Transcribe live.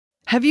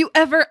Have you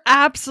ever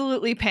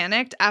absolutely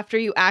panicked after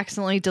you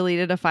accidentally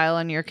deleted a file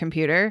on your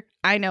computer?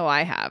 I know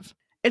I have.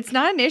 It's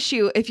not an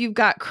issue if you've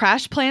got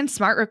CrashPlan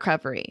Smart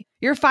Recovery.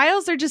 Your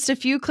files are just a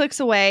few clicks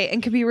away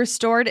and can be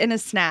restored in a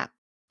snap.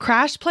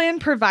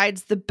 CrashPlan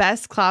provides the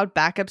best cloud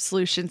backup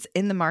solutions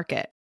in the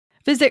market.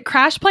 Visit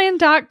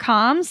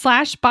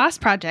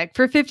crashplan.com/bossproject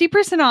for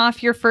 50%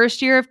 off your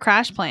first year of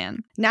CrashPlan.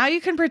 Now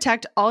you can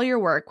protect all your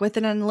work with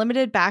an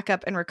unlimited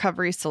backup and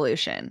recovery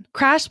solution.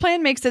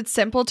 CrashPlan makes it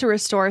simple to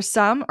restore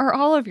some or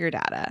all of your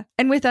data.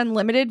 And with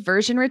unlimited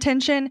version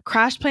retention,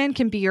 CrashPlan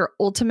can be your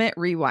ultimate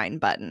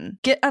rewind button.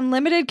 Get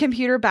unlimited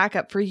computer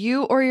backup for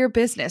you or your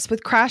business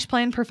with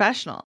CrashPlan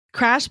Professional.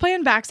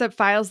 CrashPlan backs up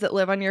files that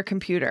live on your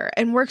computer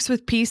and works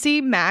with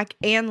PC, Mac,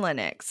 and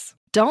Linux.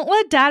 Don't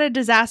let data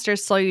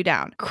disasters slow you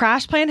down.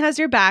 CrashPlan has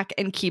your back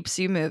and keeps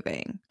you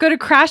moving. Go to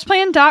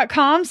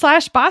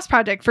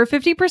crashplan.com/bossproject for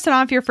 50%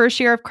 off your first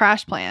year of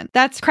CrashPlan.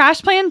 That's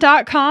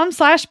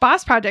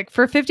crashplan.com/bossproject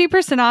for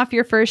 50% off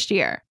your first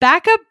year.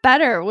 Back up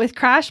better with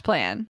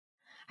CrashPlan.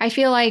 I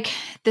feel like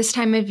this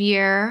time of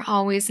year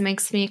always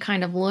makes me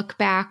kind of look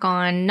back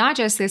on not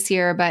just this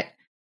year, but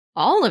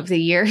all of the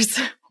years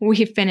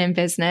we've been in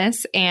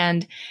business.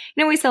 And,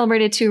 we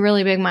celebrated 2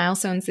 really big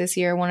milestones this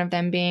year, one of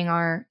them being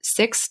our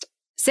sixth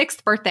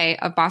birthday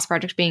of Boss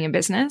Project being in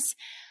business.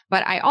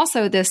 But I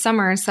also this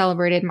summer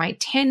celebrated my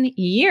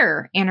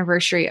 10-year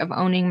anniversary of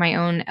owning my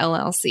own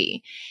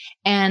LLC.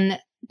 And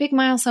big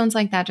milestones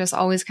like that just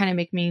always kind of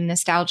make me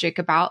nostalgic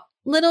about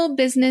little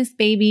business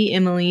baby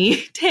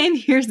Emily 10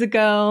 years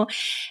ago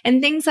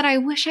and things that I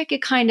wish I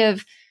could kind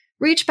of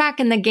reach back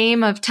in the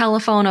game of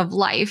telephone of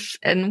life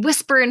and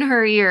whisper in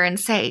her ear and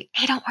say,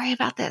 hey, don't worry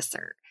about this,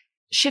 or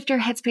shift your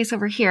headspace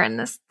over here and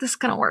this is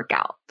going to work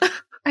out.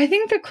 I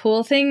think the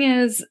cool thing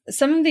is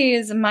some of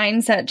these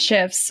mindset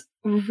shifts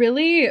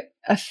really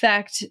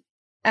affect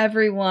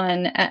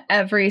everyone at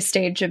every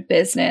stage of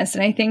business.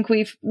 And I think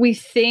we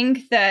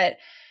think that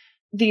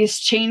these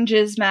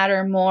changes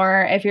matter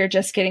more if you're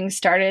just getting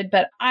started,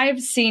 but I've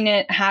seen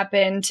it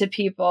happen to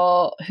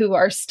people who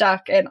are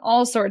stuck in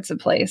all sorts of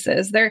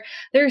places. They're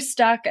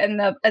stuck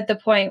at the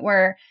point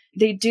where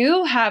they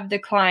do have the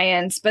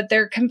clients, but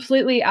they're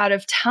completely out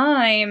of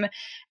time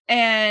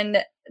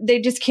and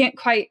they just can't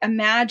quite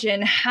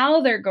imagine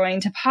how they're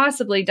going to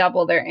possibly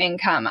double their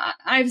income.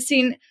 I've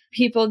seen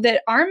people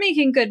that are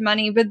making good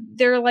money, but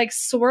they're like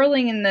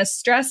swirling in this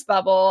stress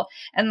bubble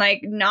and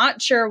like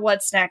not sure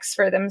what's next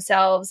for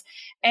themselves.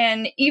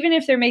 And even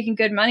if they're making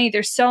good money,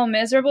 they're so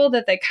miserable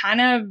that they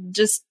kind of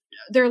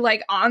they're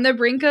like on the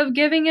brink of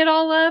giving it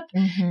all up.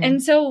 Mm-hmm.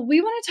 And so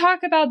we want to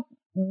talk about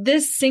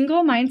this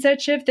single mindset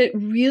shift that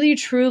really,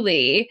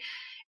 truly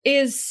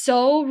is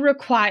so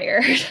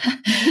required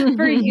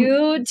for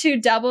you to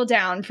double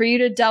down, for you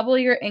to double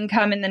your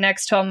income in the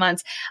next 12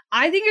 months.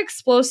 I think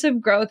explosive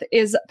growth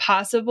is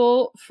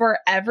possible for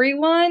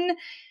everyone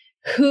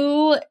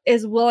who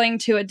is willing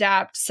to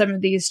adapt some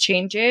of these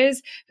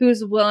changes,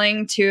 who's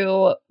willing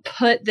to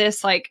put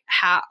this like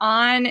hat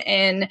on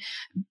and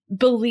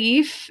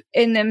belief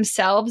in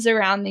themselves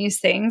around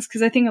these things.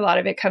 Because I think a lot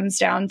of it comes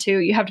down to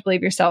you have to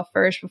believe yourself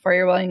first before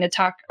you're willing to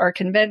talk or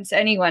convince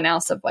anyone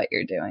else of what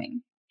you're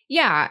doing.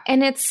 Yeah.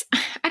 And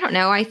I don't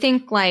know. I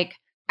think I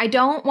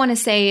don't want to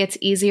say it's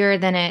easier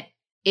than it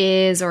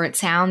is, or it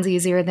sounds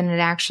easier than it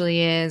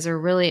actually is, or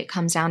really it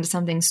comes down to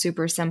something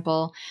super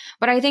simple.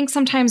 But I think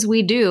sometimes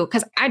we do,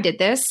 because I did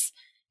this,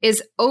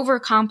 is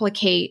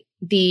overcomplicate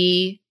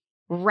the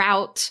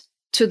route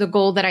to the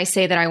goal that I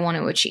say that I want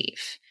to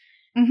achieve.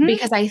 Mm-hmm.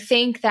 Because I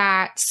think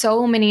that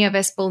so many of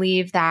us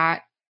believe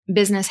that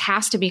business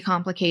has to be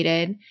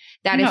complicated,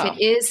 that if it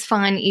is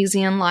fun,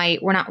 easy, and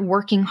light, we're not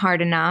working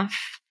hard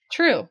enough.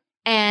 True.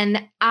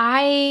 And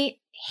I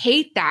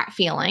hate that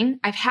feeling.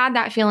 I've had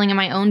that feeling in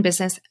my own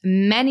business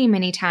many,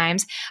 many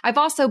times. I've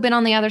also been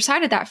on the other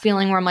side of that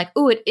feeling where I'm like,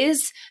 oh, it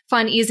is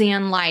fun, easy,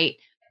 and light.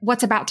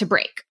 What's about to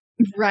break?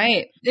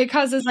 Right. It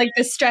causes like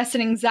the stress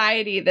and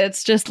anxiety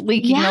that's just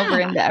leaking over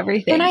into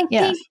everything. And I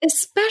think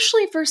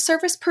especially for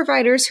service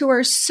providers who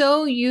are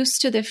so used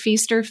to the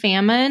feast or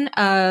famine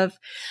of,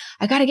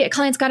 I got to get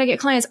clients.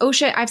 Oh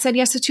shit, I've said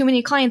yes to too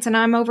many clients and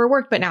I'm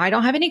overworked, but now I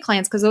don't have any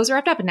clients because those are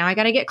wrapped up and now I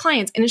got to get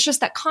clients. And it's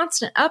just that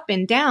constant up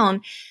and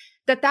down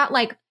that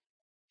like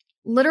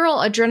literal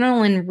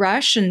adrenaline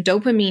rush and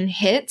dopamine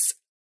hits.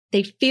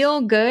 They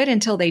feel good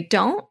until they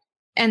don't.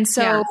 And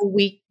so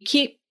we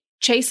keep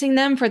chasing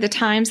them for the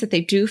times that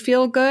they do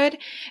feel good.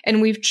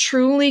 And we've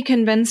truly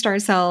convinced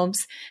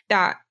ourselves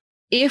that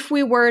if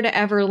we were to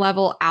ever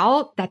level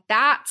out,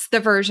 that's the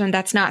version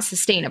that's not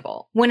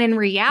sustainable. When in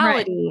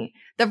reality,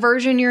 the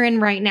version you're in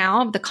right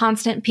now, the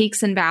constant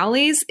peaks and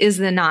valleys, is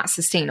the not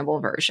sustainable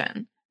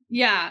version.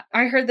 Yeah.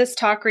 I heard this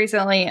talk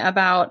recently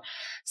about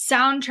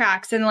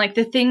soundtracks and like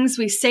the things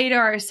we say to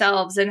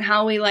ourselves and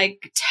how we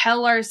like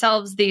tell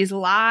ourselves these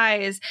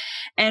lies.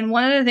 And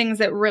one of the things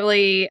that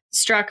really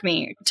struck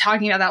me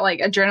talking about that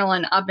like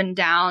adrenaline up and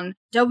down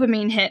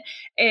dopamine hit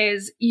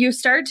is you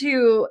start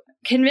to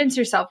convince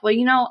yourself,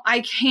 well,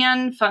 I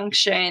can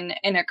function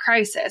in a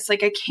crisis.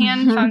 Like, I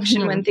can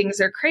function when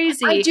things are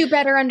crazy. I do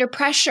better under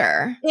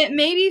pressure. It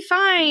may be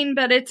fine,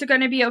 but it's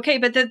going to be okay.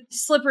 But the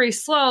slippery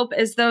slope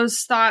is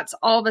those thoughts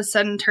all of a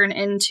sudden turn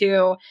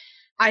into,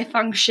 I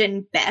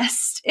function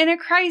best in a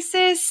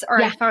crisis,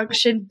 or I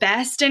function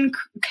best in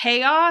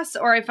chaos,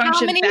 or I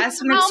function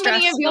best when it's stressful. How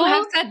many of you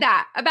have said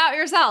that about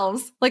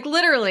yourselves? Like,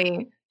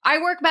 literally, I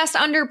work best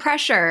under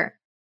pressure.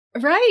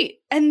 Right.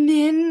 And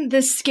then the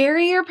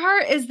scarier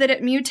part is that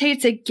it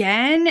mutates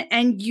again,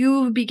 and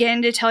you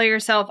begin to tell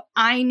yourself,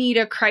 I need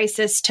a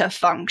crisis to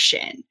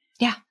function.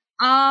 Yeah.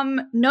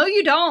 No,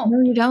 you don't.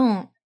 No, you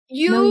don't.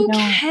 You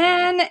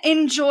can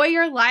enjoy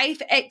your life.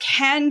 It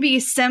can be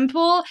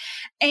simple,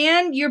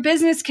 and your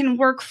business can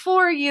work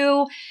for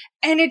you,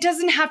 and it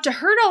doesn't have to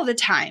hurt all the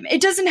time.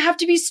 It doesn't have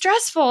to be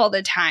stressful all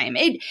the time.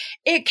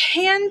 It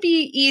can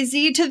be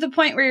easy to the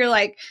point where you're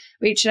like,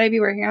 wait, should I be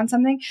working on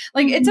something?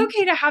 Like, it's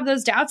okay to have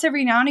those doubts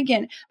every now and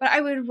again, but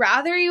I would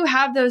rather you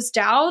have those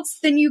doubts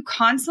than you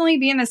constantly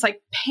be in this like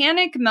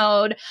panic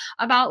mode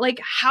about like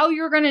how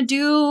you're going to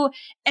do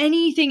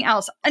anything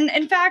else. And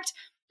in fact,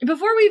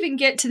 before we even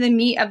get to the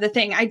meat of the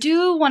thing, I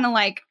do want to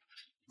like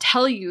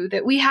tell you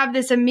that we have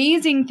this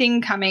amazing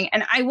thing coming,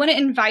 and I want to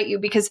invite you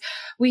because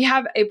we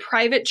have a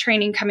private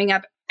training coming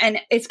up, and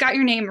it's got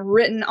your name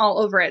written all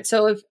over it.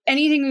 So if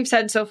anything we've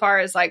said so far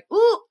is like,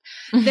 ooh,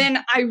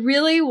 then I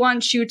really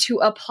want you to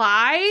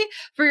apply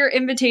for your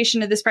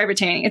invitation to this private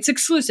training. It's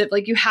exclusive.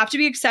 Like, you have to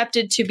be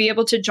accepted to be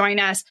able to join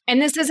us.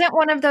 And this isn't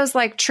one of those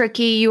like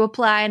tricky, you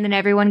apply and then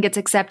everyone gets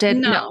accepted.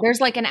 No,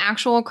 there's like an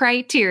actual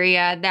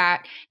criteria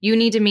that you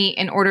need to meet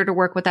in order to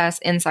work with us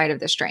inside of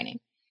this training.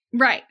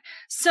 Right.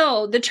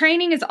 So the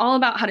training is all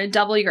about how to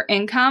double your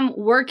income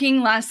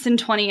working less than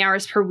 20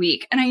 hours per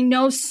week. And I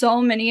know so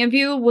many of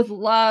you would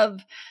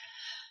love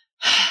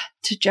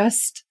to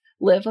just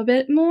live a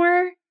bit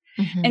more.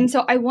 And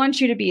so I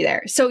want you to be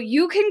there. So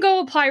you can go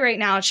apply right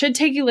now. It should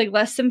take you like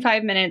less than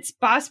 5 minutes.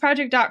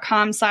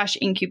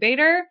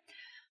 bossproject.com/incubator.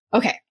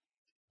 Okay.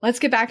 Let's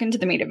get back into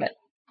the meat of it.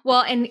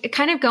 Well, and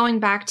kind of going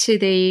back to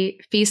the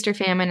feast or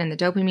famine and the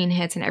dopamine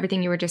hits and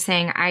everything you were just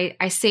saying,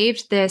 I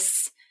saved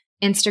this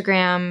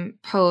Instagram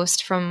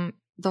post from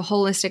the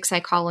holistic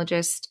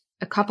psychologist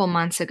a couple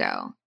months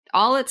ago.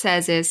 All it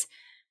says is,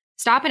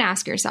 stop and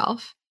ask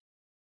yourself,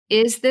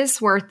 is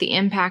this worth the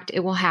impact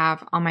it will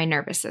have on my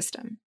nervous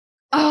system?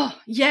 Oh,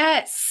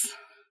 yes.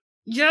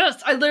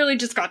 Yes. I literally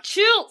just got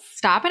chills.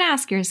 Stop and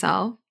ask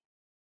yourself,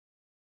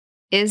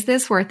 is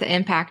this worth the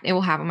impact it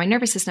will have on my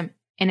nervous system?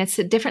 And it's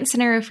a different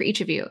scenario for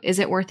each of you. Is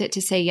it worth it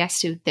to say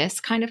yes to this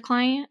kind of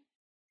client?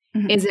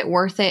 Is it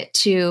worth it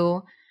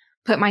to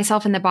put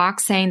myself in the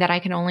box saying that I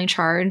can only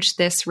charge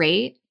this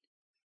rate?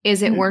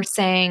 Is it worth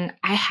saying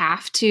I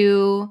have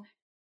to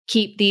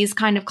keep these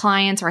kind of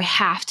clients, or I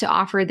have to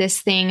offer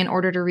this thing in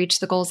order to reach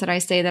the goals that I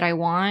say that I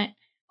want?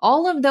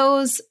 All of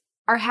those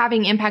are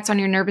having impacts on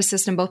your nervous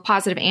system, both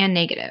positive and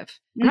negative.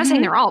 I'm not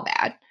saying they're all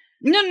bad.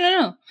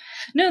 No,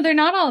 they're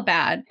not all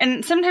bad.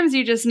 And sometimes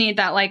you just need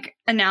that like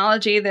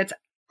analogy that's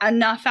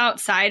enough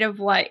outside of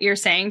what you're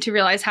saying to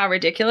realize how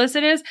ridiculous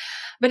it is.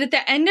 But at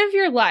the end of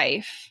your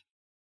life,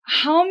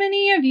 how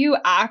many of you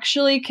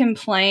actually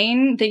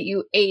complain that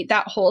you ate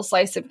that whole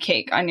slice of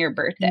cake on your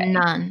birthday?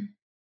 None.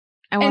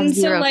 And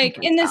so like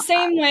in the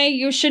same way,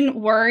 you shouldn't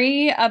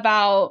worry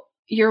about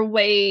your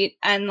weight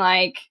and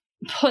like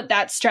put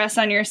that stress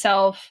on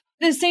yourself.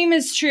 The same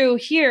is true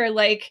here.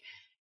 Like,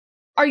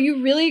 are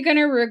you really going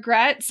to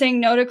regret saying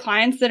no to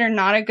clients that are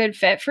not a good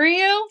fit for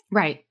you?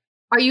 Right.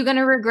 Are you going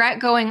to regret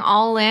going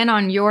all in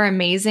on your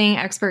amazing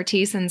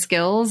expertise and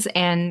skills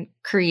and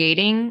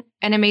creating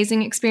an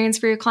amazing experience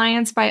for your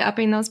clients by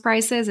upping those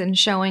prices and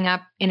showing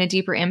up in a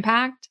deeper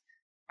impact?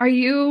 Are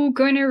you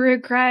going to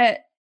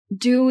regret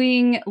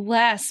doing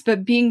less,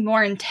 but being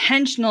more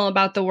intentional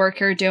about the work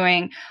you're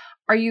doing?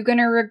 Are you going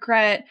to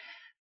regret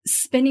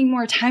spending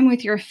more time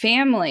with your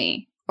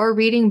family? Or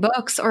reading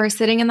books or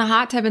sitting in the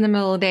hot tub in the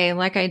middle of the day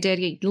like I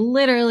did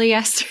literally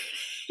yesterday?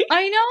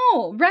 I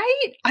know,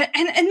 right?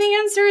 And the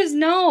answer is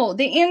no.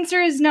 The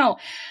answer is no.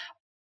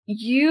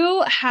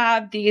 You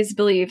have these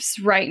beliefs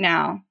right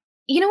now.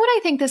 You know what I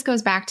think this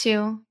goes back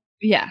to?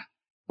 Yeah.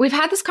 We've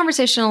had this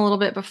conversation a little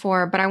bit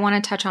before, but I want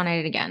to touch on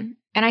it again.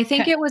 And I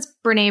think it was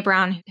Brene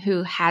Brown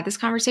who had this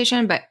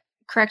conversation, but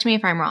correct me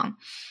if I'm wrong,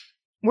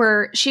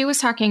 where she was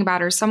talking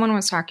about, or someone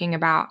was talking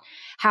about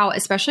how,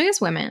 especially as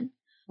women,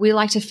 we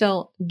like to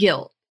feel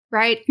guilt,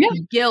 right? Yeah.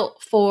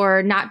 Guilt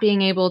for not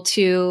being able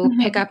to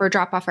pick up or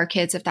drop off our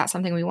kids if that's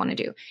something we want to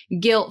do.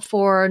 Guilt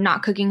for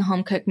not cooking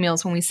home cooked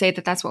meals when we say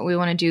that that's what we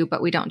want to do,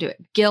 but we don't do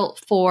it.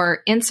 Guilt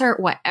for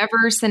insert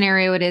whatever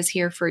scenario it is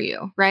here for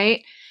you,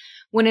 right?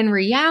 When in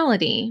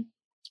reality,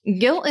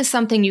 guilt is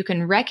something you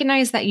can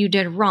recognize that you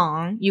did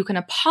wrong, you can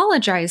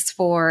apologize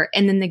for,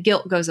 and then the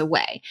guilt goes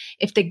away.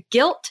 If the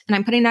guilt, and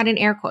I'm putting that in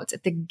air quotes,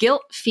 if the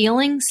guilt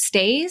feeling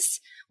stays,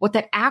 what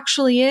that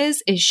actually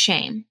is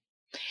shame.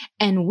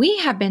 And we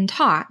have been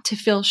taught to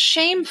feel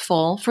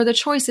shameful for the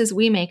choices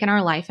we make in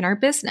our life and our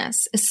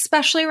business,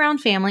 especially around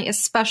family,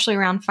 especially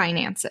around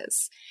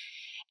finances.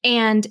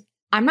 And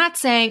I'm not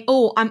saying,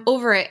 oh, I'm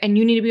over it and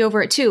you need to be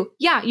over it too.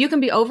 Yeah, you can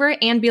be over it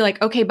and be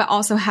like, okay, but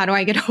also how do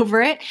I get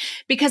over it?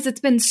 Because it's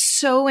been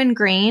so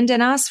ingrained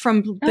in us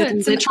from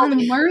it's an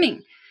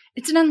unlearning.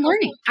 It's an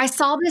unlearning. I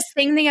saw this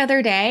thing the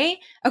other day.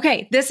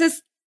 Okay,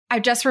 I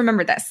just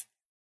remembered this.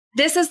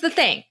 This is the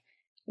thing.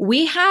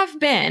 We have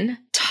been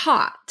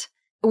taught,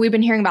 we've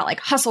been hearing about like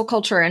hustle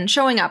culture and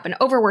showing up and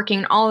overworking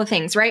and all the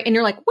things, right? And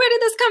you're like, where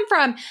did this come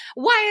from?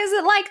 Why is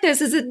it like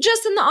this? Is it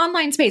just in the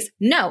online space?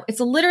 No, it's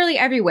literally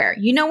everywhere.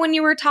 You know, when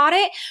you were taught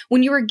it,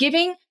 when you were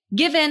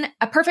given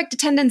a perfect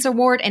attendance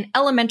award in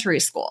elementary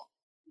school.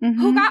 Mm-hmm.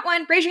 Who got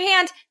one? Raise your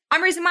hand.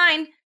 I'm raising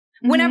mine.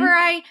 Whenever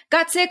I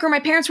got sick or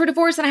my parents were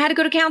divorced and I had to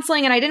go to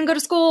counseling and I didn't go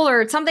to school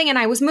or something and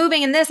I was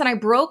moving and this and I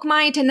broke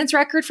my attendance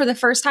record for the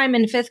first time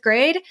in 5th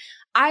grade,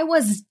 I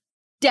was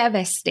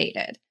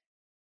devastated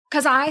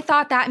because I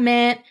thought that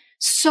meant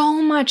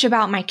so much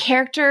about my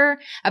character,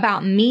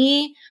 about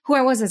me, who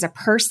I was as a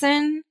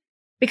person,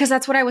 because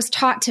that's what I was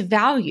taught to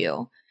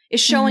value is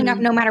showing up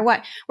no matter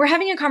what. We're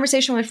having a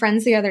conversation with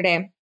friends the other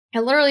day. I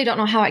literally don't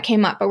know how it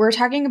came up, but we were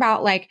talking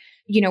about like,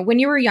 you know, when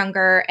you were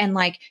younger and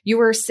like you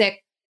were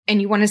sick and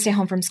you want to stay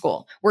home from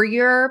school, were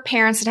your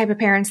parents the type of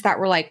parents that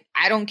were like,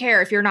 I don't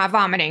care if you're not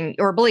vomiting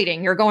or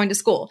bleeding, you're going to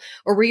school?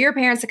 Or were your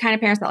parents the kind of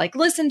parents that like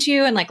listen to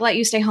you and like let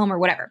you stay home or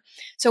whatever?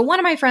 So one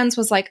of my friends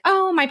was like,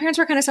 oh, my parents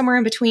were kind of somewhere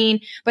in between,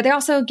 but they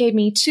also gave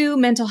me 2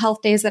 mental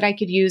health days that I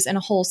could use in a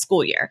whole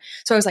school year.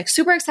 So I was like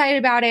super excited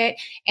about it.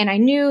 And I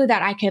knew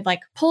that I could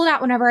like pull it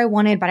out whenever I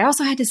wanted, but I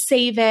also had to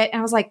save it. And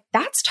I was like,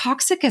 that's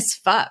toxic as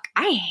fuck.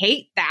 I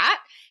hate that.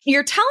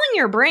 You're telling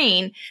your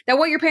brain that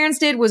what your parents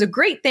did was a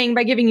great thing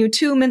by giving you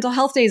 2 mental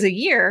health days a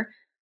year.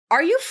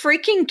 Are you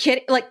freaking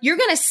kidding? Like, you're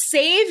going to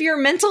save your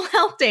mental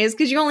health days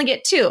because you only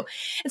get 2.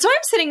 And so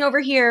I'm sitting over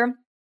here.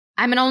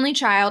 I'm an only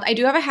child. I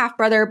do have a half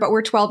brother, but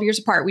we're 12 years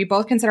apart. We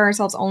both consider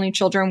ourselves only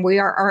children. We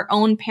are our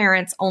own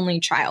parents' only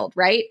child,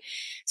 right?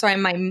 So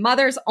I'm my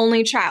mother's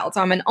only child.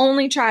 So I'm an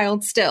only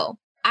child still.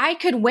 I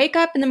could wake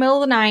up in the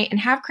middle of the night and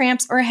have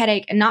cramps or a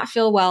headache and not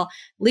feel well,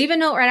 leave a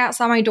note right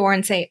outside my door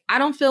and say, I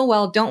don't feel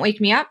well, don't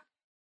wake me up.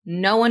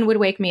 No one would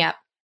wake me up.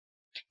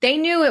 They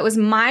knew it was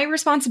my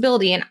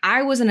responsibility and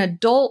I was an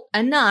adult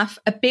enough,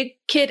 a big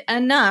kid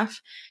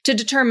enough to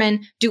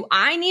determine, do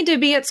I need to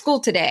be at school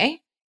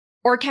today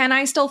or can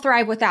I still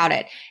thrive without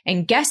it?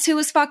 And guess who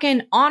was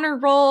fucking honor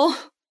roll,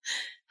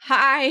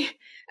 high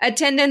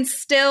attendance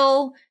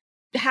still,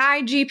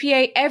 high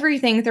GPA,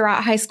 everything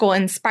throughout high school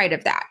in spite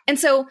of that. And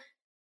so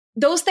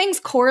those things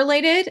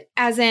correlated,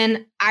 as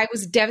in I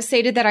was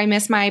devastated that I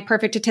missed my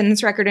perfect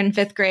attendance record in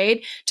 5th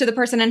grade to the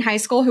person in high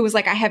school who was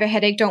like, I have a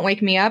headache, don't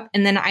wake me up.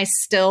 And then I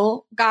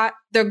still got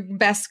the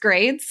best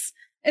grades.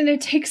 And it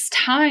takes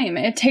time.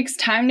 It takes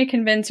time to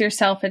convince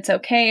yourself it's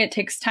okay. It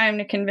takes time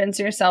to convince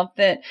yourself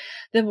that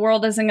the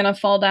world isn't going to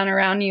fall down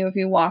around you if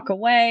you walk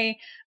away.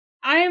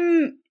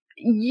 I'm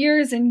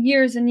years and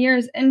years and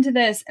years into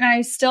this and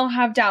I still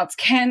have doubts.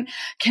 Can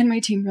my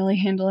team really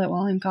handle it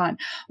while I'm gone?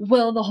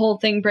 Will the whole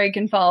thing break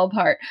and fall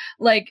apart?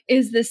 Like,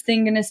 is this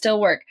thing going to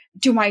still work?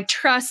 Do my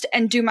trust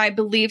and do my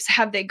beliefs,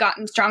 have they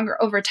gotten stronger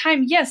over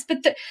time? Yes,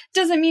 but that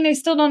doesn't mean I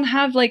still don't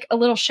have like a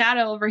little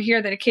shadow over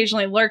here that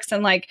occasionally lurks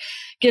and like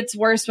gets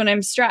worse when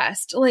I'm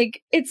stressed.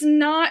 Like, it's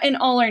not an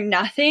all or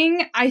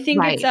nothing. I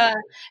think Right. It's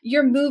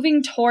you're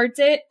moving towards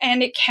it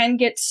and it can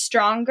get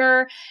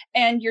stronger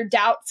and your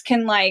doubts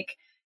can like,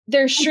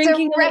 they're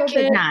shrinking to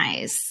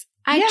recognize.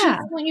 I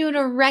just want you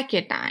to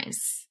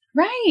recognize.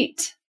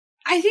 Right.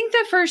 I think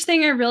the first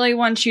thing I really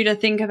want you to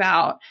think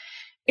about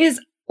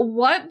is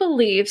what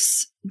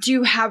beliefs do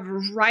you have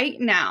right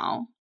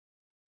now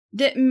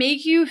that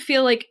make you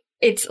feel like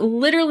it's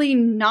literally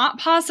not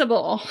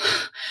possible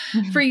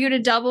for you to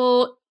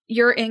double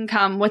your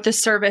income with the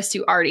service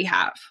you already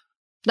have?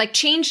 Like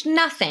change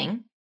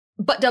nothing,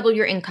 but double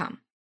your income.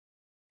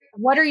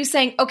 What are you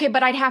saying? Okay,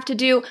 but I'd have to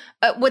do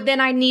what then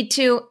I need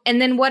to.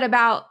 And then what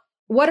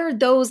are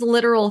those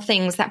literal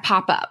things that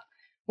pop up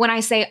when I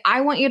say, I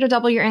want you to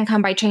double your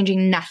income by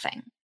changing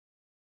nothing?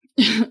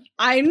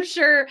 I'm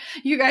sure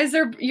you guys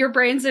your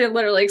brains are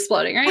literally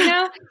exploding right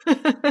now.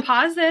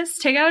 Pause this,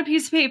 take out a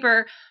piece of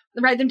paper,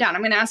 write them down.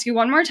 I'm going to ask you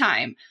one more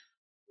time.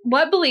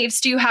 What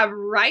beliefs do you have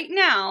right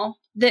now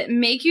that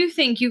make you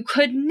think you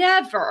could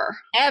never,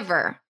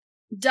 ever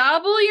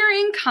double your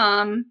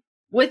income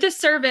with the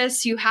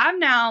service you have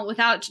now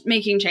without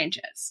making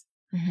changes?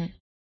 Mm-hmm.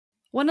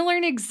 Want to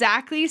learn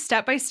exactly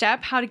step by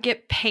step how to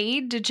get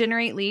paid to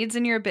generate leads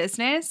in your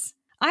business?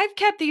 I've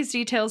kept these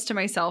details to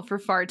myself for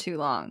far too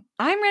long.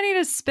 I'm ready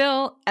to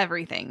spill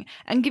everything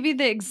and give you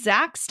the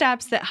exact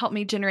steps that help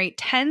me generate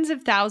tens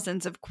of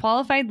thousands of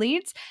qualified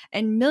leads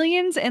and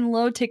millions in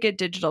low-ticket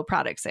digital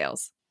product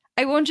sales.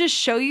 I won't just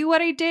show you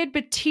what I did,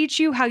 but teach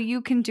you how you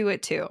can do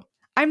it too.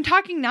 I'm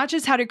talking not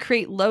just how to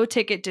create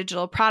low-ticket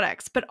digital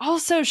products, but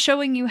also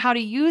showing you how to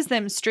use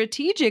them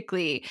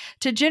strategically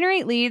to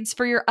generate leads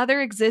for your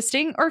other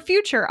existing or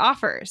future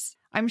offers.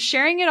 I'm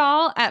sharing it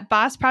all at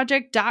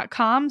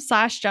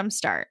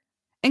bossproject.com/jumpstart.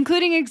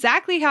 including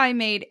exactly how I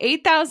made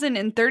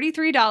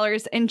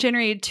 $8,033 and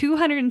generated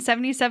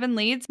 277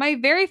 leads my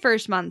very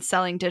first month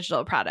selling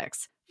digital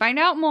products. Find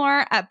out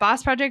more at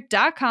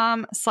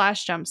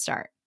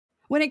bossproject.com/jumpstart.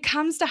 When it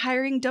comes to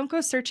hiring, don't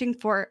go searching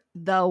for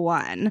the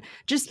one.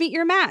 Just meet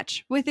your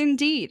match with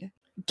Indeed.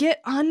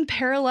 Get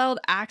unparalleled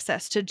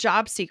access to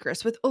job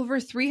seekers with over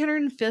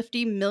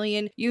 350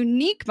 million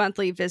unique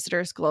monthly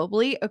visitors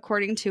globally,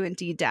 according to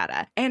Indeed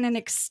data, and an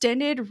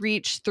extended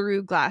reach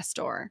through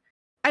Glassdoor.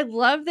 I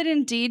love that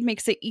Indeed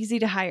makes it easy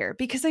to hire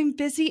because I'm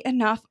busy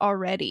enough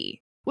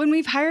already. When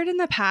we've hired in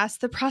the past,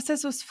 the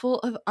process was full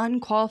of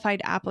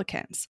unqualified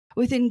applicants.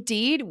 With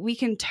Indeed, we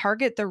can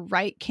target the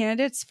right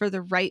candidates for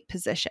the right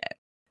position.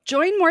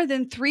 Join more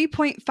than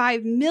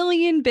 3.5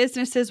 million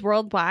businesses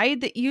worldwide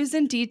that use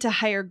Indeed to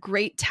hire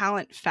great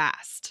talent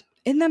fast.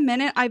 In the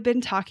minute I've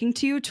been talking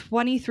to you,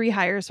 23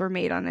 hires were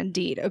made on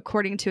Indeed,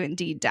 according to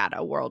Indeed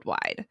data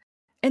worldwide.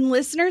 And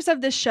listeners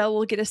of this show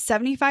will get a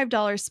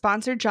 $75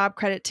 sponsored job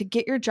credit to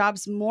get your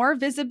jobs more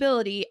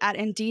visibility at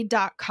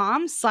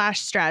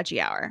Indeed.com/Strategy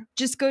Hour.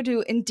 Just go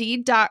to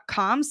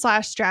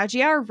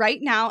Indeed.com/Strategy Hour right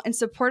now and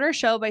support our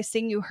show by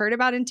saying you heard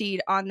about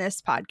Indeed on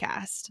this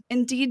podcast.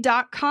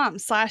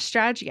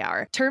 Indeed.com/Strategy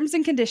Hour. Terms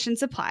and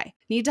conditions apply.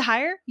 Need to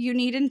hire? You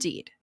need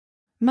Indeed.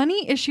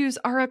 Money issues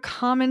are a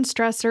common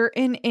stressor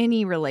in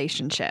any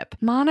relationship.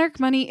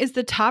 Monarch Money is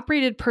the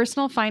top-rated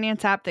personal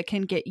finance app that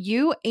can get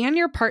you and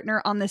your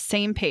partner on the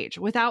same page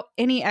without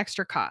any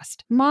extra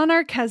cost.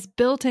 Monarch has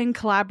built-in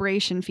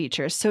collaboration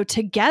features, so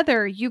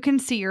together you can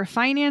see your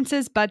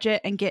finances,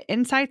 budget, and get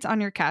insights on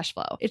your cash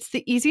flow. It's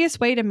the easiest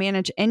way to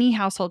manage any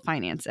household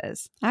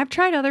finances. I've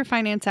tried other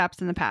finance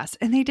apps in the past,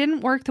 and they didn't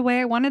work the way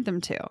I wanted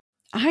them to.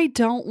 I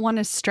don't want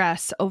to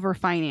stress over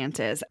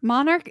finances.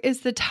 Monarch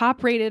is the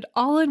top-rated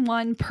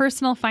all-in-one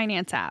personal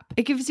finance app.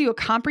 It gives you a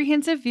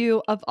comprehensive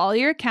view of all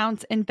your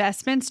accounts,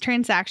 investments,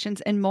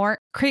 transactions, and more.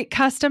 Create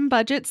custom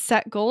budgets,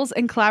 set goals,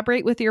 and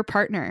collaborate with your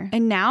partner.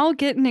 And now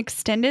get an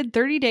extended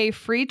 30-day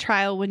free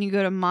trial when you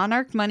go to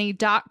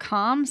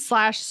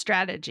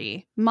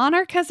monarchmoney.com/strategy.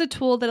 Monarch has a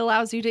tool that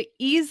allows you to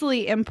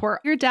easily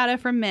import your data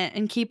from Mint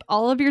and keep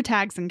all of your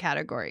tags and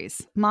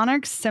categories.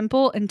 Monarch's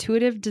simple,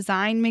 intuitive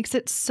design makes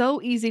it so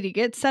easy to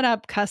get set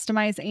up,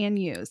 customize, and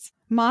use.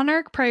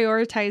 Monarch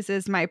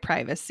prioritizes my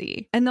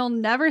privacy, and they'll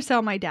never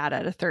sell my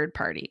data to third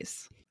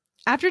parties.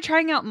 After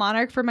trying out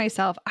Monarch for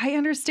myself, I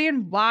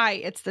understand why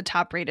it's the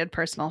top-rated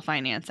personal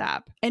finance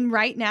app. And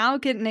right now,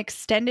 get an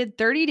extended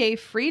 30-day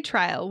free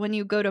trial when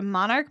you go to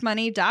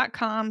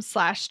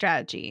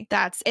monarchmoney.com/strategy.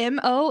 That's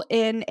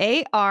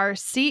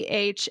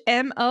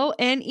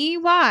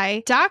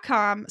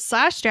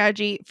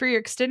MONARCHMONEY.com/strategy for your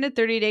extended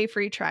 30-day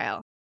free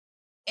trial.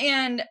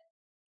 And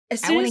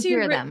as soon as you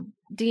hear them,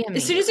 DM me.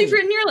 As soon as you've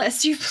written your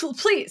list, you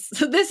please.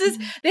 So this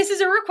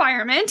is a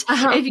requirement.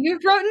 If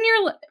you've written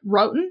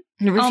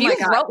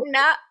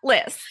that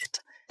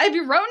list, if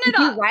you've written it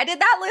up, you write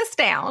that list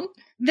down,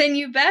 then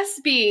you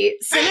best be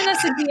sending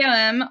us a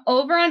DM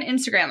over on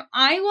Instagram.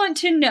 I want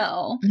to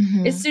know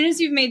as soon as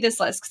you've made this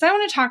list, because I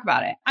want to talk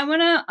about it. I want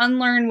to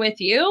unlearn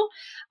with you.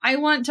 I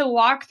want to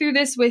walk through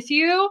this with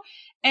you,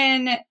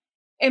 and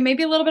it may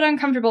be a little bit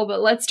uncomfortable,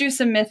 but let's do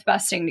some myth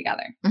busting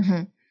together.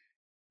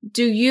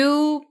 Do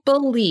you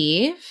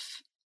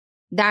believe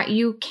that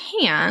you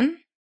can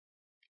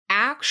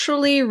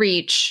actually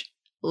reach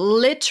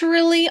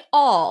literally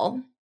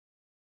all,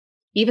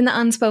 even the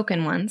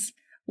unspoken ones,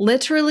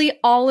 literally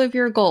all of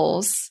your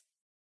goals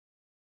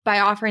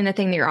by offering the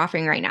thing that you're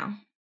offering right now?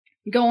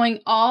 Going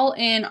all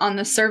in on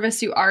the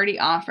service you already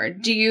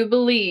offered. Do you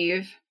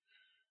believe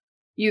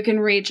you can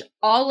reach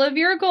all of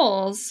your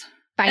goals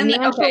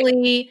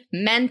financially,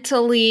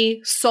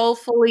 mentally,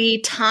 soulfully,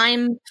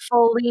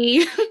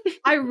 timefully?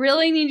 I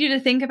really need you to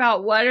think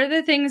about what are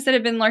the things that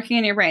have been lurking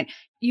in your brain.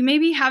 You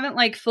maybe haven't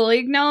fully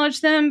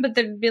acknowledged them, but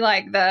there'd be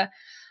I'd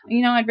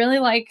really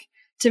like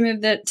to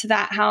move to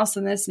that house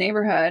in this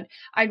neighborhood.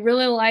 I'd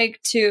really like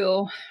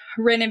to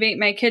renovate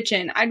my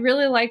kitchen. I'd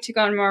really like to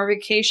go on more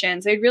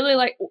vacations. I'd really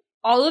like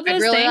all of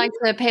those things. I'd really like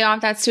to pay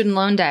off that student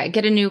loan debt,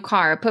 get a new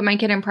car, put my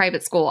kid in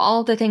private school,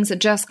 all of the things that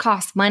just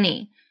cost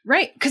money.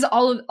 Right, because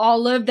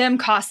all of them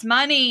cost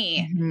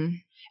money.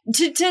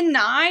 To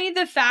deny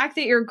the fact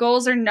that your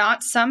goals are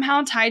not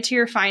somehow tied to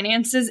your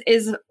finances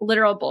is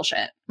literal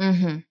bullshit.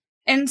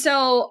 And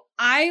so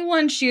I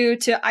want you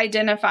to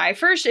identify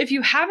first, if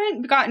you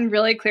haven't gotten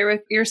really clear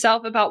with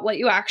yourself about what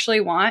you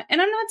actually want,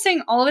 and I'm not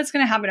saying all of it's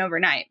going to happen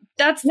overnight.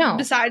 That's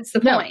besides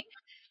the point.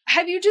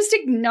 Have you just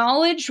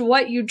acknowledged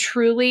what you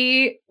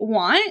truly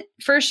want,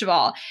 first of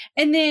all?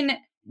 And then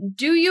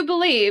do you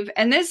believe,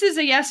 and this is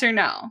a yes or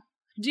no,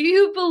 do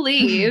you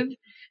believe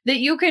that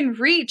you can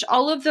reach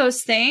all of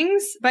those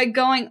things by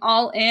going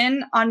all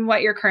in on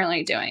what you're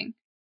currently doing?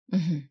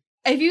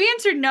 If you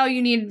answered no,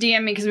 you need to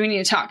DM me because we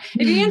need to talk.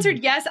 If you answered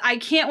yes, I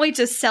can't wait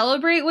to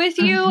celebrate with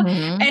you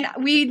and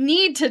we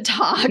need to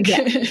talk.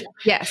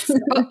 Yes.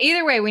 Well,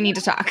 either way, we need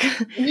to talk.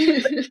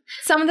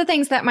 Some of the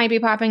things that might be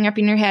popping up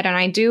in your head, and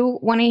I do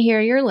want to hear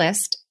your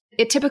list.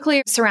 It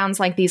typically surrounds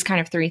these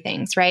kind of three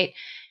things, right?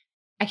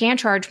 I can't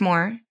charge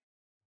more.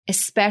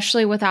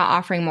 especially without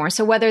offering more.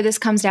 So whether this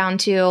comes down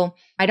to,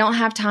 I don't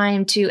have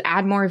time to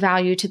add more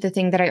value to the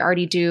thing that I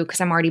already do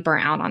because I'm already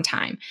burnt out on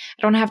time.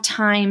 I don't have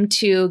time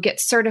to get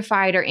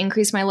certified or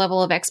increase my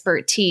level of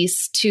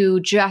expertise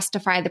to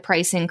justify the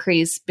price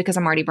increase because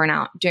I'm already burnt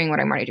out doing what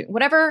I'm already doing.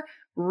 Whatever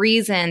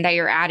reason that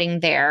you're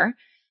adding there,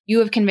 you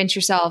have convinced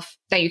yourself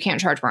that you can't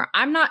charge more.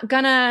 I'm not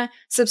gonna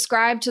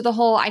subscribe to the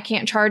whole I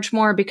can't charge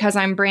more because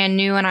I'm brand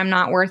new and I'm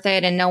not worth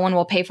it and no one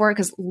will pay for it,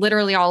 because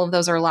literally all of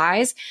those are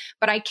lies.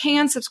 But I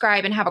can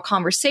subscribe and have a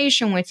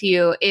conversation with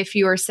you if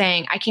you are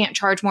saying I can't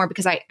charge more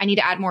because I need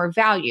to add more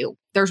value.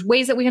 There's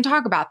ways that we can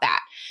talk about that.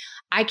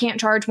 I can't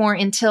charge more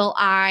until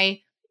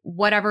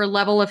whatever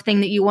level of thing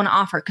that you want to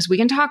offer, because we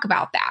can talk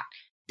about that.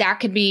 That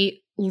could be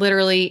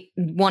literally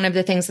one of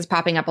the things that's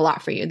popping up a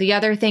lot for you. The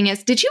other thing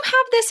is, did you have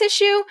this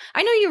issue?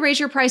 I know you raised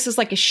your prices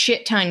like a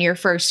shit ton your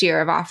first year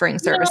of offering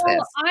services.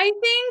 No, I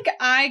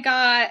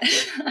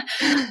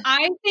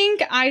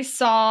think I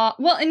saw,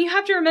 well, and you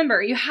have to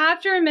remember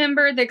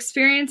the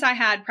experience I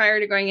had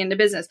prior to going into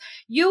business.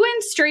 You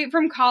went straight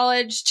from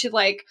college to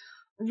like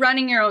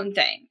running your own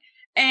thing.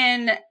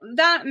 And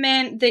that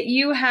meant that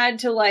you had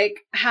to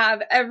like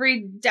have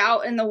every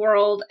doubt in the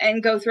world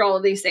and go through all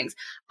of these things.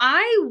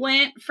 I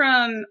went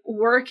from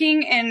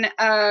working in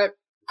a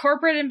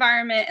corporate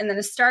environment and then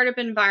a startup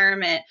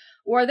environment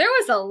where there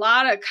was a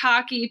lot of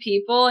cocky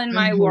people in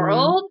my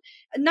world.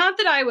 Not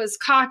that I was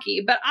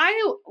cocky, but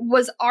I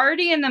was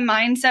already in the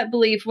mindset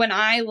belief when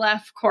I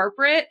left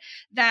corporate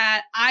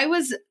that I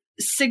was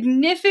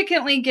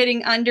significantly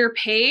getting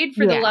underpaid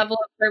for the level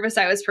of service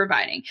I was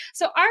providing.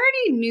 So I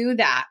already knew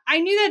that. I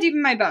knew that deep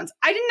in my bones.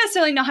 I didn't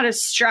necessarily know how to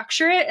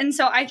structure it. And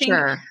so I think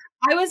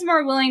I was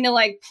more willing to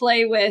like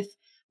play with,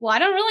 well, I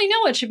don't really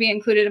know what should be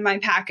included in my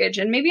package.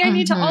 And maybe I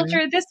need to alter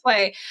it this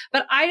way.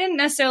 But I didn't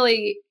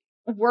necessarily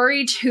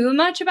worry too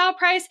much about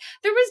price.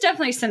 There was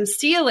definitely some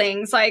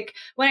ceilings. Like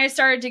when I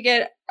started to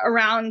get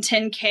around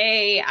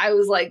 10K, I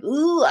was like,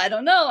 ooh, I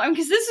don't know.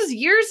 Because this was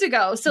years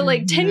ago. So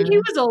like 10K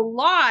was a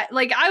lot.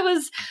 Like I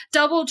was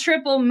double,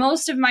 triple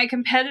most of my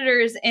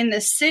competitors in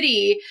the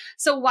city.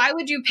 So why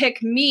would you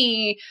pick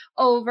me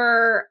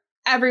over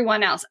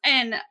everyone else?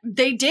 And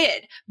they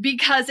did,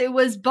 because it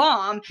was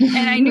bomb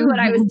and I knew what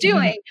I was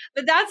doing.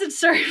 But that's a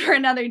story for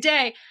another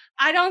day.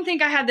 I don't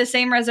think I had the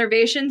same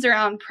reservations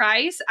around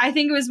price. I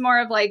think it was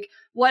more of like,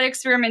 what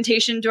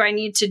experimentation do I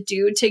need to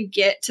do to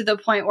get to the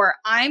point where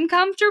I'm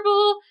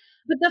comfortable?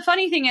 But the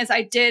funny thing is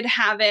I did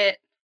have it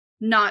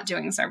not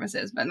doing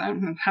services, but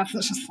then I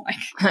was just like,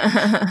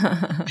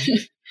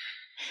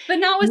 but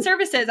not with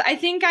services. I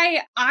think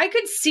I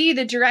could see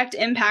the direct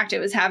impact it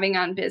was having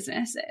on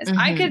businesses.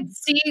 I could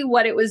see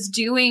what it was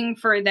doing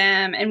for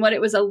them and what it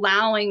was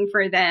allowing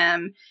for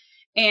them.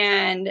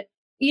 And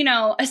you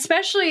know,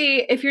 especially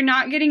if you're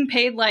not getting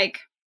paid like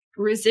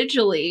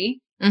residually,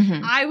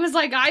 I was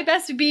like, I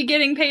best be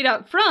getting paid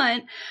up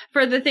front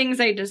for the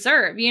things I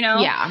deserve, you know?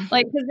 Yeah.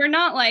 Like, because they're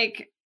not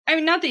like, I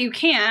mean, not that you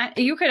can't,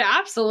 you could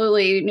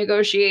absolutely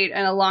negotiate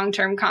a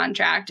long-term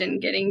contract and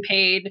getting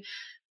paid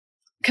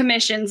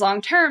commissions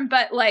long-term,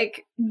 but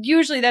like,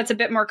 usually that's a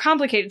bit more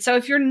complicated. So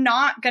if you're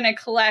not going to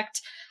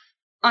collect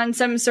on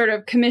some sort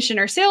of commission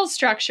or sales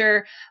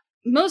structure,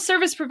 most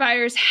service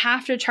providers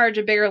have to charge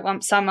a bigger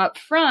lump sum up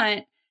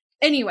front.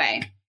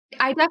 Anyway,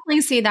 I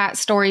definitely see that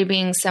story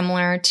being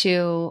similar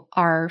to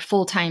our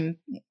full-time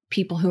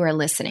people who are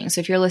listening. So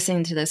if you're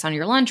listening to this on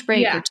your lunch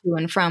break or to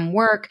and from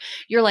work,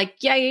 you're like,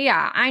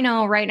 yeah, I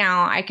know right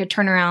now I could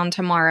turn around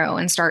tomorrow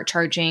and start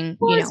charging.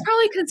 Well, it's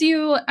probably because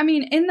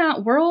in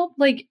that world,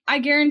 like I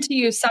guarantee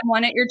you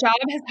someone at your job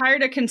has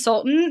hired a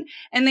consultant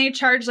and they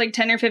charge like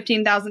 $10,000 or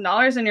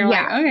 $15,000 and you're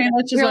like, okay,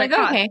 let's just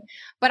okay.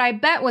 But I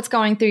bet what's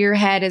going through your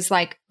head is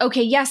like,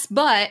 okay, yes,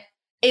 but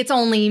it's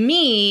only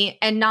me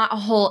and not a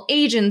whole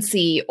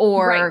agency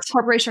or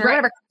corporation or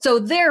whatever. So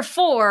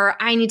therefore,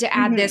 I need to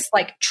add this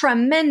like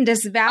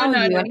tremendous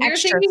value and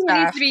extra stuff. It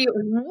needs to be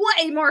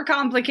way more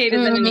complicated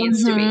than it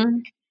needs to be.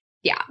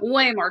 Yeah.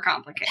 Way more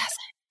complicated.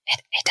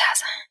 It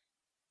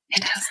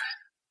doesn't.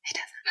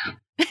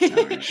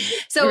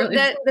 So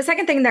really? the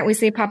second thing that we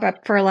see pop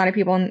up for a lot of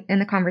people in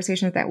the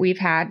conversations that we've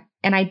had,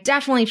 and I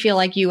definitely feel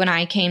like you and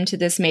I came to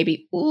this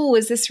maybe,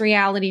 is this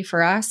reality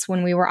for us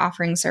when we were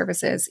offering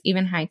services,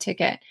 even high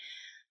ticket?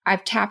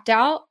 I've tapped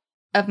out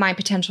of my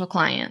potential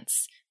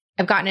clients.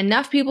 I've gotten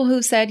enough people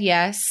who said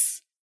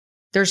yes.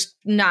 There's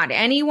not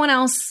anyone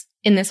else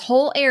in this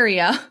whole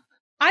area.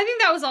 I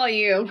think that was all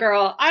you,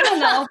 girl. I don't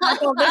know if I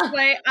felt this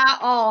way at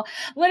all.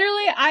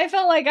 Literally, I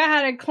felt like I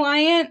had a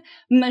client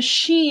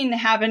machine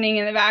happening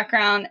in the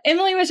background.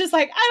 Emily was just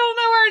like, I don't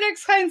know where our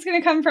next client's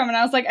going to come from. And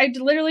I was like, I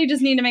literally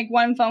just need to make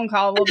one phone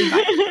call. We'll be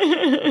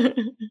fine.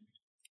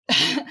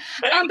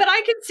 But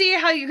I could see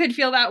how you could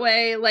feel that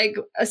way, like,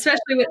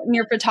 especially in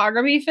your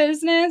photography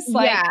business.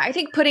 Like, yeah, I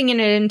think putting it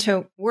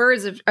into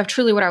words of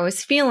truly what I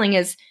was feeling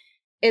is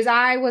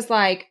I was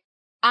like,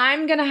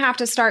 I'm going to have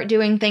to start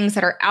doing things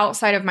that are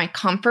outside of my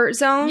comfort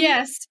zone.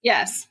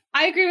 Yes.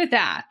 I agree with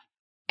that.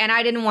 And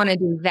I didn't want to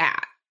do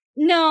that.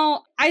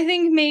 No, I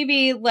think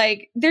maybe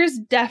like there's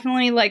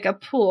definitely like a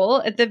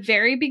pool at the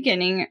very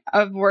beginning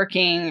of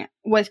working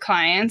with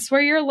clients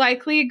where you're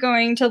likely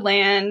going to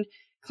land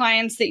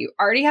clients that you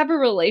already have a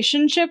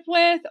relationship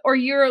with, or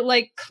you're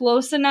like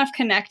close enough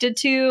connected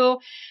to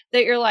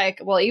that you're like,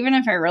 well, even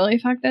if I really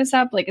fuck this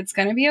up, like it's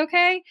going to be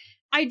okay.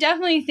 I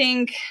definitely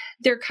think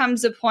there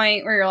comes a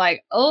point where you're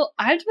like, oh,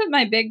 I have to put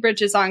my big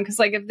britches on because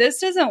like if this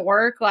doesn't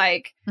work,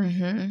 like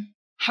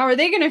how are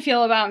they going to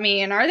feel about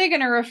me? And are they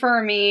going to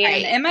refer me?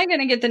 Right. And am I going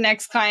to get the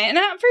next client?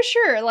 And for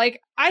sure,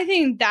 like, I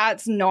think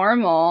that's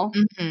normal.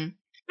 I'm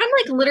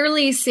like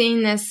literally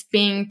seeing this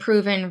being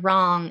proven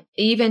wrong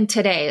even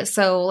today.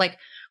 So like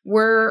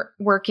we're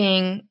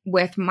working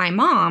with my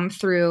mom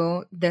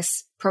through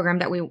this program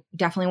that we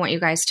definitely want you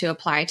guys to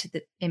apply to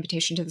the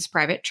invitation to this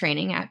private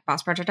training at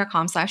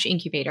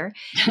bossproject.com/incubator.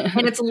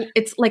 And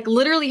it's like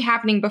literally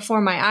happening before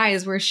my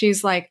eyes where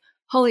she's like,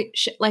 holy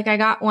shit, like I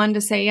got one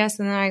to say yes.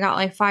 And then I got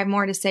like 5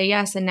 more to say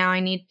yes. And now I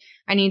need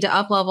to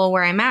up level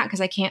where I'm at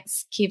because I can't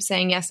keep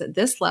saying yes at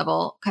this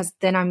level because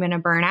then I'm going to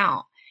burn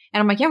out. And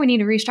I'm like, yeah, we need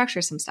to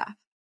restructure some stuff.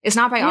 It's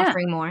not by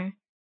offering more.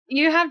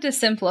 You have to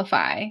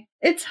simplify.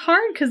 It's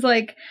hard because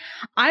like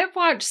I've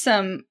watched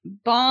some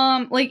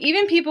bomb, like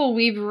even people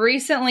we've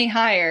recently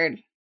hired.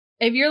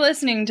 If you're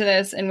listening to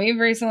this and we've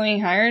recently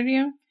hired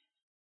you,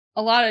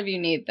 a lot of you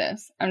need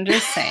this. I'm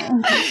just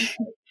saying.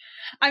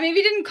 I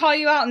maybe didn't call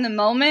you out in the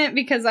moment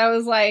because I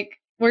was like,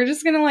 we're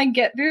just going to like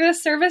get through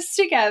this service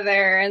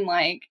together and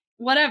like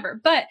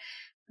whatever. But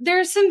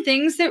there's some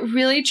things that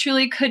really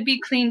truly could be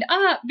cleaned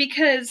up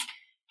because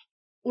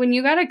when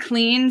you got a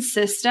clean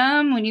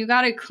system, when you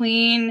got a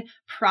clean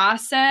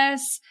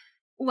process,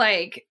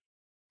 like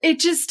it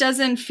just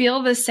doesn't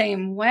feel the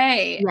same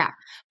way. Yeah.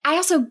 I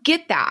also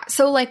get that.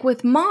 So like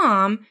with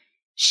mom,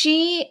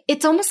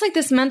 it's almost like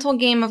this mental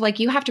game of like,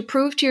 you have to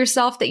prove to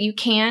yourself that you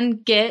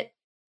can get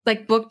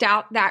like booked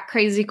out that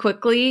crazy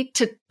quickly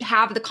to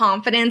have the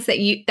confidence that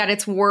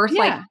it's worth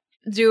like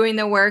doing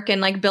the work and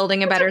like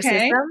building a better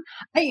system.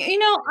 I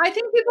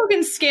think people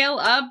can scale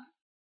up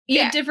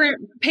at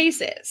different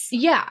paces.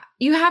 Yeah.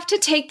 You have to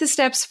take the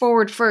steps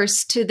forward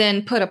first to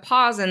then put a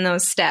pause in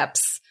those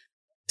steps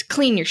to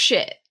clean your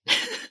shit.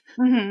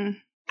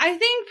 I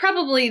think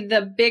probably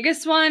the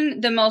biggest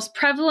one, the most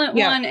prevalent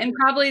one, and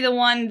probably the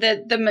one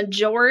that the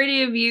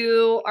majority of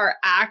you are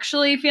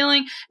actually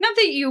feeling, not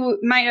that you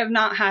might have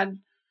not had,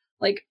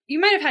 like, you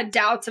might have had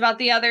doubts about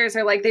the others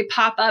or like they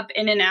pop up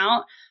in and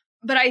out.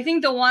 But I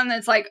think the one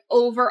that's like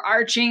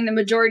overarching, the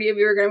majority of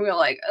you are going to be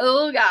like,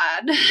 oh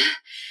God,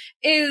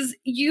 is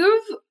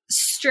you've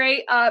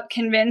straight up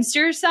convinced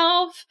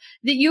yourself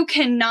that you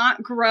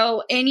cannot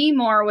grow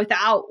anymore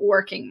without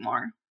working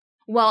more.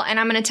 Well, and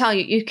I'm going to tell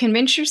you, you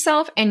convince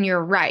yourself and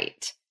you're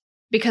right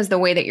because the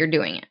way that you're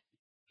doing it.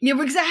 Yeah,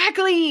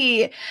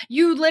 exactly.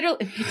 You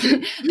literally,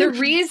 the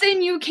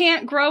reason you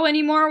can't grow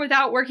anymore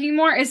without working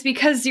more is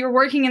because you're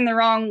working in the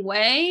wrong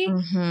way.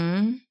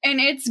 And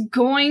it's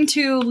going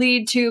to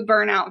lead to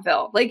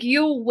Burnoutville. Like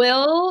you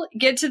will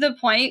get to the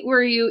point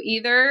where you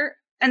either,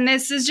 and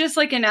this is just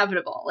like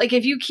inevitable. Like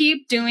if you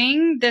keep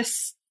doing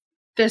this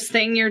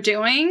thing you're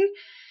doing,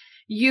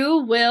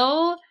 you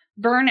will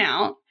burn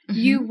out.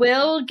 You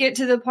will get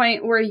to the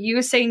point where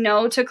you say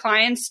no to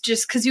clients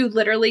just because you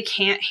literally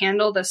can't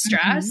handle the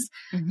stress.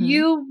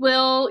 You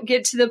will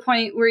get to the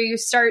point where you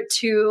start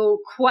to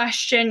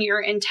question your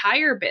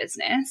entire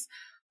business,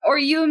 or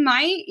you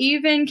might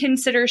even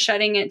consider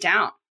shutting it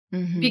down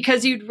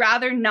because you'd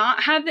rather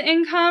not have the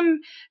income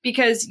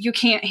because you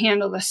can't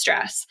handle the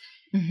stress.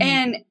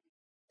 And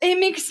it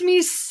makes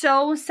me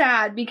so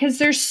sad because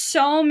there's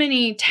so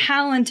many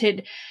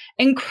talented,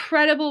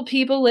 incredible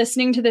people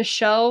listening to the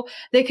show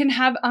that can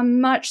have a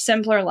much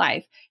simpler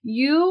life.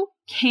 You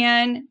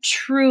can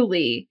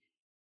truly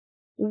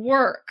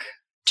work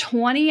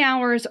 20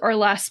 hours or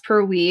less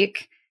per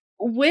week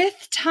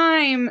with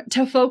time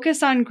to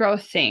focus on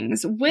growth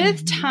things,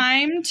 with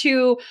time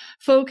to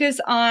focus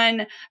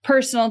on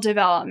personal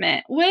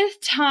development,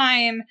 with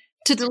time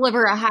to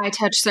deliver a high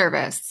touch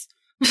service.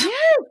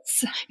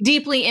 Yes.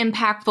 Deeply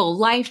impactful,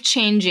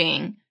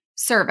 life-changing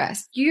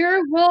service.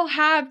 You will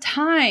have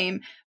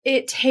time.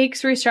 It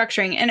takes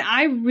restructuring. And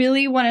I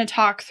really want to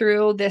talk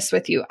through this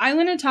with you. I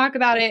want to talk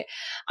about it.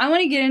 I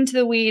want to get into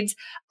the weeds.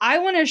 I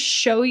want to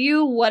show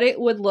you what it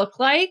would look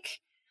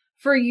like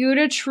for you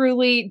to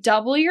truly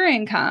double your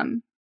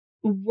income,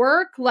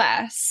 work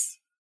less.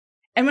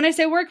 And when I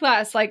say work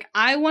less, like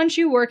I want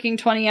you working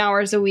 20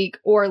 hours a week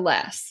or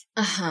less.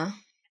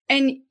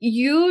 And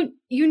you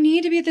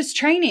need to be at this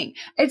training.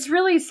 It's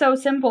really so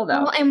simple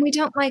though. Well, and we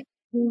don't like,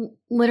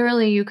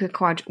 literally you could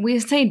we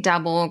say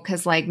double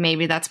because like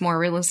maybe that's more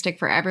realistic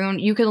for everyone.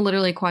 You could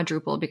literally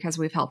quadruple because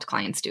we've helped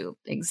clients do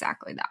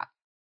exactly that.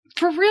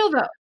 For real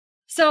though.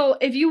 So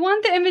if you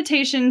want the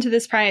invitation to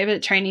this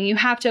private training, you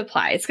have to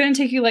apply. It's going to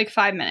take you like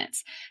 5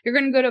 minutes. You're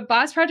going to go to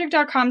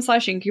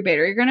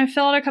bossproject.com/incubator. You're going to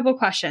fill out a couple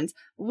questions.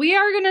 We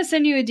are going to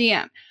send you a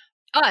DM.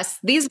 Us,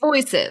 these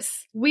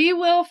voices. We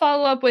will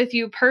follow up with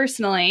you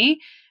personally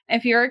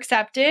if you're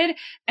accepted,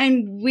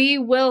 and we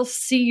will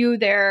see you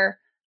there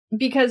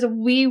because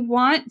we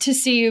want to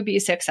see you be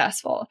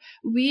successful.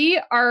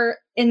 We are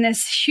in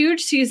this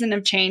huge season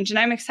of change, and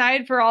I'm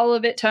excited for all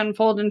of it to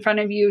unfold in front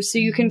of you so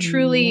you can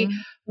truly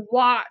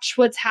watch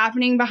what's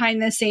happening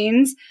behind the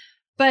scenes.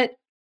 But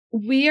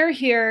we are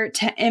here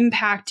to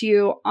impact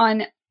you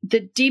on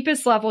the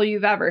deepest level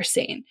you've ever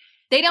seen.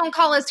 They don't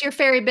call us your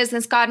fairy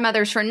business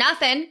godmothers for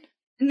nothing.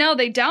 No,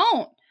 they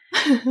don't.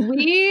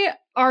 We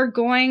are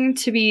going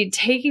to be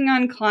taking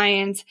on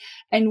clients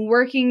and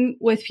working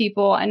with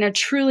people in a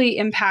truly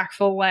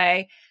impactful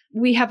way.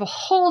 We have a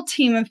whole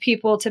team of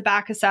people to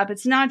back us up.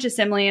 It's not just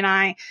Emily and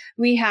I.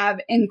 We have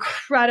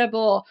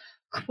incredible,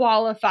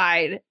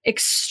 qualified,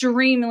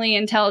 extremely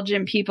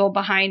intelligent people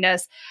behind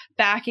us,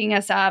 backing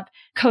us up,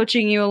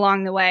 coaching you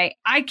along the way.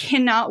 I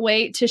cannot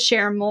wait to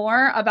share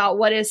more about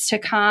what is to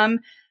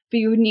come,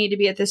 but you need to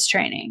be at this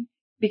training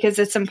because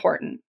it's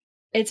important.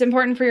 It's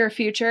important for your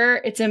future.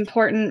 It's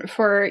important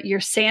for your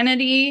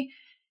sanity.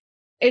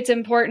 It's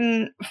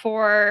important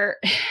for,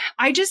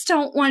 I just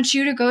don't want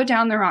you to go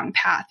down the wrong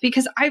path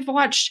because I've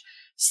watched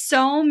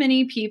so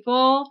many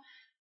people.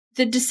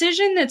 The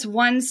decision that's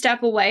one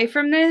step away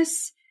from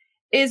this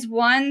is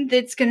one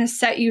that's going to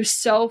set you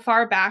so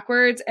far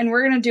backwards. And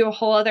we're going to do a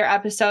whole other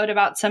episode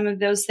about some of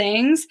those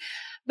things.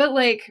 But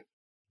like,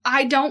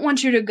 I don't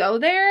want you to go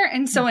there.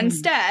 And so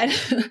instead,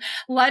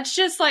 let's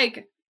just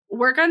like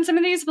work on some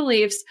of these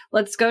beliefs.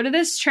 Let's go to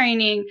this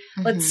training.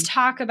 Let's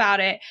talk about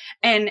it.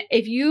 And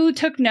if you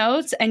took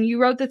notes and you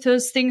wrote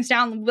those things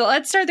down,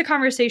 let's start the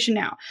conversation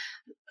now.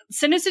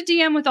 Send us a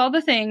DM with all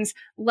the things.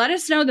 Let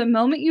us know the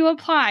moment you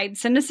applied.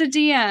 Send us a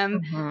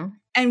DM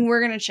and we're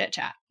going to chit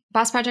chat.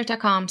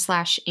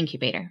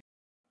 bossproject.com/incubator.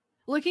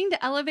 Looking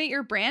to elevate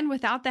your brand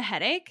without the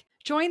headache?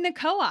 Join the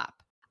Co-op,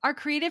 our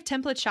creative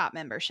template shop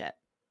membership.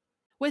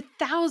 With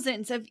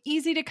thousands of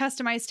easy to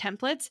customize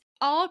templates,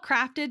 all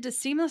crafted to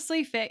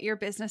seamlessly fit your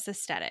business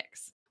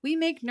aesthetics, we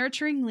make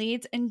nurturing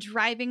leads and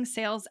driving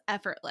sales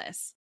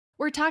effortless.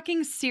 We're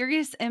talking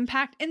serious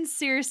impact and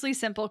seriously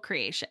simple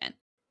creation.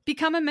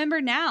 Become a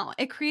member now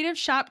at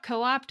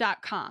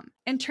creativeshopcoop.com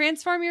and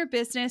transform your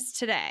business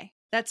today.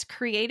 That's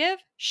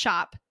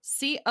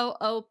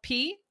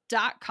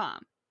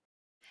creativeshopcoop.com.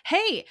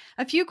 Hey,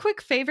 a few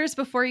quick favors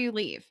before you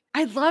leave.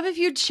 I'd love if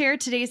you'd share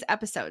today's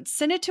episode,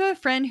 send it to a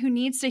friend who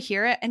needs to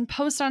hear it, and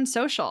post on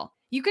social.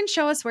 You can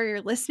show us where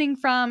you're listening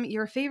from,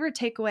 your favorite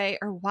takeaway,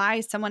 or why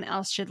someone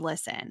else should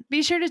listen.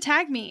 Be sure to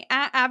tag me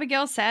at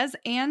Abigail Says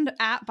and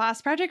at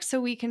Boss Project so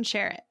we can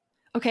share it.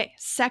 Okay,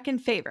 second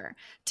favor,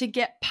 to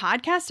get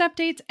podcast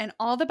updates and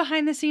all the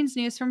behind the scenes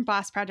news from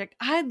Boss Project,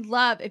 I'd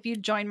love if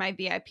you'd join my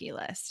VIP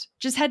list.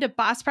 Just head to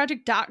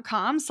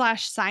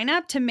bossproject.com/sign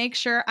up to make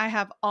sure I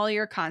have all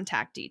your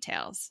contact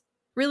details.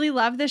 Really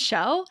love the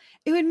show?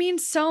 It would mean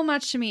so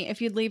much to me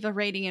if you'd leave a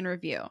rating and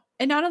review.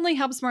 It not only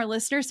helps more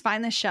listeners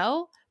find the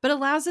show, but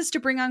allows us to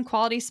bring on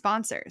quality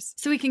sponsors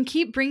so we can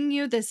keep bringing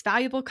you this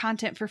valuable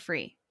content for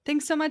free.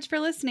 Thanks so much for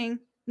listening.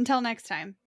 Until next time.